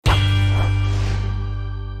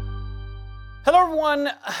Hello everyone!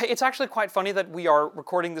 It's actually quite funny that we are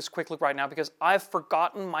recording this quick look right now because I've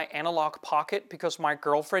forgotten my Analogue Pocket because my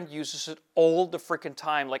girlfriend uses it all the freaking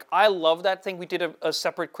time. Like, I love that thing. We did a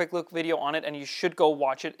separate quick look video on it, and you should go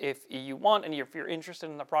watch it if you want and if you're interested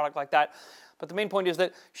in a product like that. But the main point is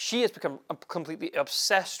that she has become completely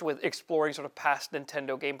obsessed with exploring sort of past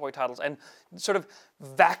Nintendo Game Boy titles and sort of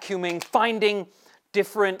vacuuming, finding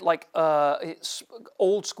different, like,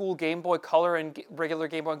 old school Game Boy Color and regular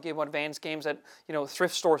Game Boy and Game Boy Advance games at, you know,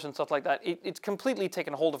 thrift stores and stuff like that. It's completely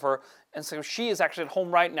taken hold of her, and so she is actually at home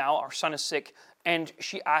right now. Our son is sick, and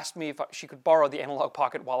she asked me if she could borrow the Analogue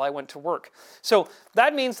Pocket while I went to work. So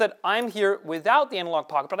that means that I'm here without the Analogue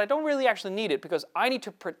Pocket, but I don't really actually need it because I need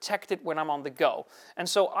to protect it when I'm on the go. And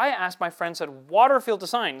so I asked my friends at Waterfield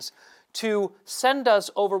Designs to send us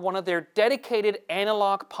over one of their dedicated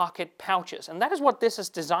Analogue Pocket pouches. And that is what this is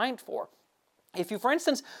designed for. If you, for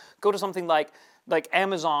instance, go to something like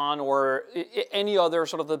Amazon or any other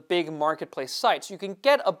sort of the big marketplace sites, you can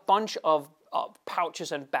get a bunch of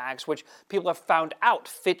pouches and bags which people have found out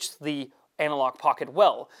fits the Analogue Pocket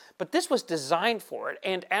well. But this was designed for it,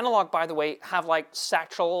 and Analogue, by the way, have like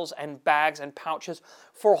satchels and bags and pouches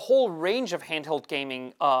for a whole range of handheld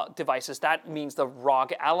gaming devices. That means the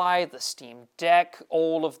ROG Ally, the Steam Deck,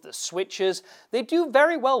 all of the Switches. They do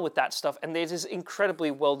very well with that stuff, and it is incredibly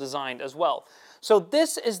well designed as well. So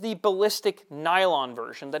this is the ballistic nylon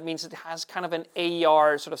version. That means it has kind of an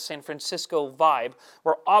AER sort of San Francisco vibe,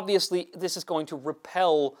 where obviously this is going to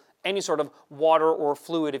repel any sort of water or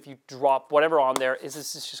fluid. If you drop whatever on there, this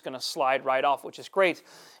is just going to slide right off, which is great.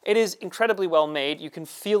 It is incredibly well made. You can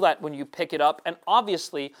feel that when you pick it up, and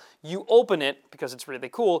obviously you open it, because it's really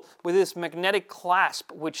cool, with this magnetic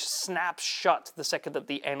clasp which snaps shut the second that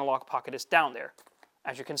the Analogue Pocket is down there.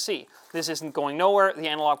 As you can see, this isn't going nowhere. The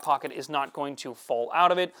Analogue Pocket is not going to fall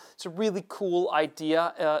out of it. It's a really cool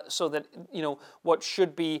idea, so that, you know, what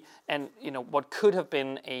should be, and, you know, what could have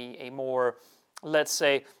been a more, let's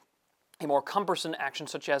say, a more cumbersome action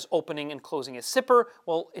such as opening and closing a zipper,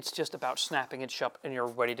 well, it's just about snapping it shut and you're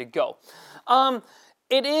ready to go.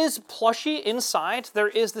 It is plushy inside. There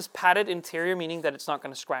is this padded interior, meaning that it's not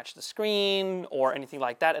going to scratch the screen or anything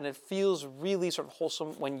like that, and it feels really sort of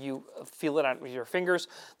wholesome when you feel it out with your fingers.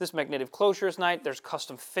 This magnetic closure is nice. There's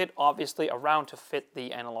custom fit, obviously, around to fit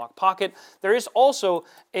the Analogue Pocket. There is also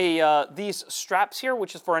these straps here,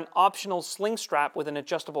 which is for an optional sling strap with an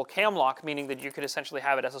adjustable cam lock, meaning that you could essentially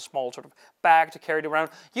have it as a small sort of bag to carry it around.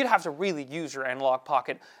 You'd have to really use your Analogue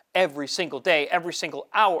Pocket every single day, every single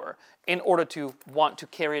hour, in order to want to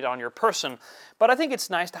carry it on your person. But I think it's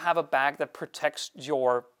nice to have a bag that protects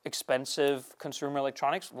your expensive consumer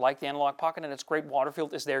electronics, like the Analogue Pocket, and it's great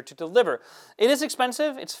Waterfield is there to deliver. It is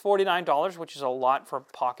expensive. It's $49, which is a lot for a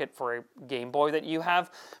pocket for a Game Boy that you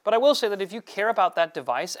have. But I will say that if you care about that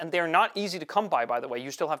device, and they're not easy to come by the way,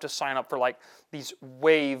 you still have to sign up for like these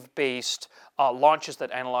wave-based launches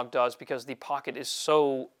that Analogue does, because the Pocket is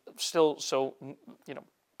still so, you know,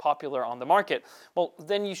 popular on the market, well,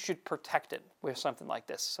 then you should protect it with something like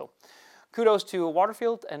this. So kudos to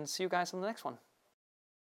Waterfield, and see you guys in the next one.